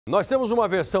Nós temos uma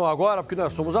versão agora, porque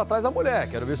nós somos atrás da mulher.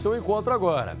 Quero ver se eu encontro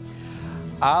agora.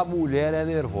 A mulher é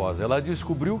nervosa. Ela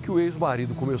descobriu que o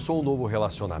ex-marido começou um novo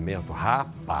relacionamento.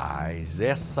 Rapaz,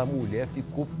 essa mulher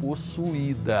ficou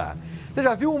possuída. Você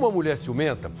já viu uma mulher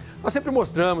ciumenta? Nós sempre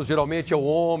mostramos, geralmente é o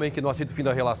homem que não aceita o fim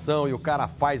da relação e o cara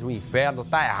faz um inferno,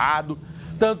 tá errado.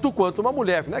 Tanto quanto uma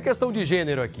mulher, não é questão de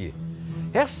gênero aqui.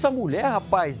 Essa mulher,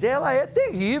 rapaz, ela é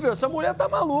terrível. Essa mulher tá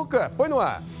maluca. Põe no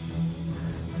ar.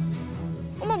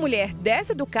 Uma mulher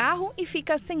desce do carro e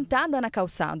fica sentada na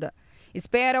calçada.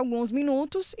 Espera alguns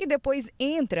minutos e depois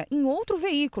entra em outro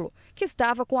veículo que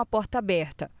estava com a porta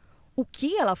aberta. O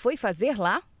que ela foi fazer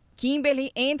lá?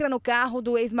 Kimberly entra no carro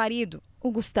do ex-marido,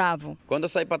 o Gustavo. Quando eu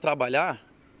saí para trabalhar,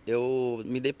 eu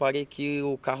me deparei que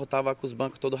o carro estava com os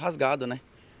bancos todo rasgado, né?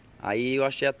 Aí eu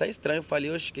achei até estranho, eu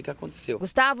falei, oxe, o que aconteceu?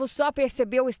 Gustavo só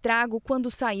percebeu o estrago quando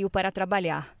saiu para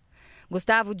trabalhar.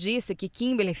 Gustavo disse que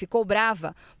Kimberly ficou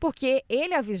brava porque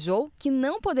ele avisou que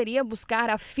não poderia buscar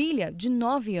a filha de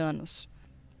 9 anos.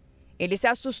 Ele se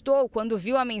assustou quando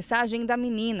viu a mensagem da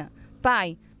menina.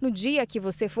 Pai, no dia que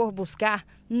você for buscar,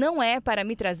 não é para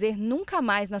me trazer nunca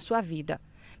mais na sua vida.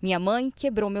 Minha mãe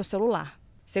quebrou meu celular.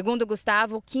 Segundo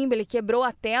Gustavo, Kimberly quebrou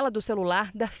a tela do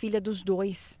celular da filha dos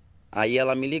dois. Aí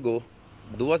ela me ligou,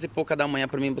 2 e pouca da manhã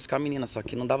para mim buscar a menina, só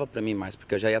que não dava para mim mais,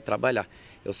 porque eu já ia trabalhar.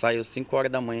 Eu saí às 5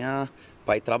 horas da manhã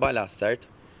para ir trabalhar, certo?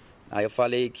 Aí eu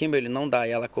falei, Kimberly, não dá.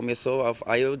 E ela começou,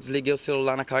 aí eu desliguei o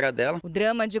celular na cara dela. O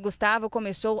drama de Gustavo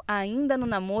começou ainda no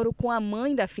namoro com a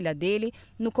mãe da filha dele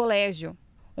no colégio.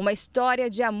 Uma história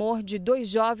de amor de 2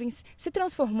 jovens se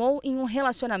transformou em um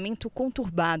relacionamento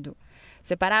conturbado.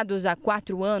 Separados há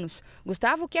 4 anos,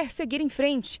 Gustavo quer seguir em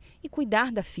frente e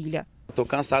cuidar da filha. Estou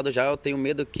cansado já, eu tenho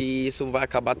medo que isso vai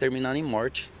acabar terminando em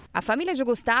morte. A família de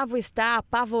Gustavo está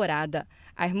apavorada.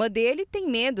 A irmã dele tem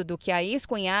medo do que a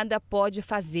ex-cunhada pode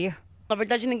fazer. Na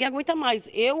verdade, ninguém aguenta mais.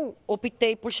 Eu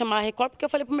optei por chamar a Record porque eu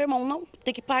falei pro meu irmão, não,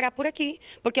 tem que parar por aqui,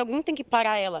 porque alguém tem que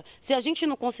parar ela. Se a gente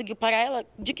não conseguir parar ela,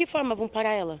 de que forma vão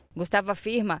parar ela? Gustavo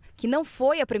afirma que não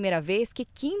foi a primeira vez que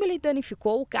Kimberly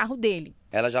danificou o carro dele.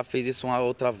 Ela já fez isso uma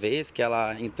outra vez, que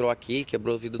ela entrou aqui,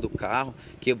 quebrou o vidro do carro,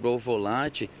 quebrou o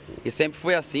volante. E sempre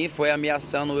foi assim, foi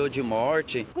ameaçando eu de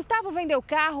morte. Gustavo vendeu o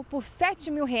carro por R$7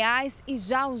 mil e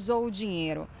já usou o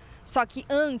dinheiro. Só que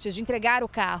antes de entregar o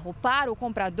carro para o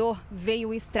comprador, veio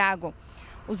o estrago.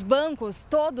 Os bancos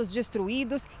todos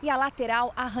destruídos e a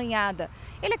lateral arranhada.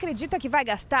 Ele acredita que vai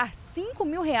gastar R$5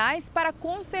 mil para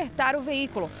consertar o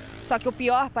veículo. Só que o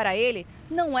pior para ele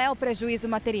não é o prejuízo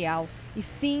material, e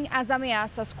sim as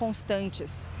ameaças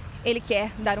constantes. Ele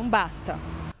quer dar um basta.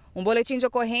 Um boletim de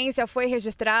ocorrência foi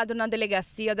registrado na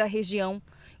delegacia da região.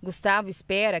 Gustavo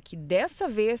espera que dessa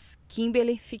vez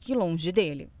Kimberly fique longe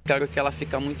dele. Quero que ela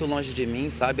fique muito longe de mim,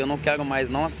 sabe? Eu não quero mais,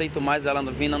 não aceito mais ela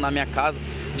vindo na minha casa,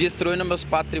 destruindo meus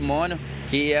patrimônios,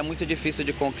 que é muito difícil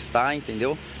de conquistar,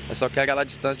 entendeu? Eu só quero ela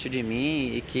distante de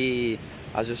mim e que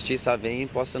a justiça venha e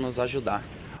possa nos ajudar.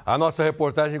 A nossa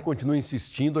reportagem continua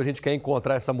insistindo, a gente quer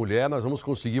encontrar essa mulher, nós vamos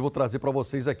conseguir, vou trazer para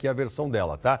vocês aqui a versão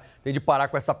dela, tá? Tem de parar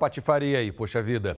com essa patifaria aí, poxa vida.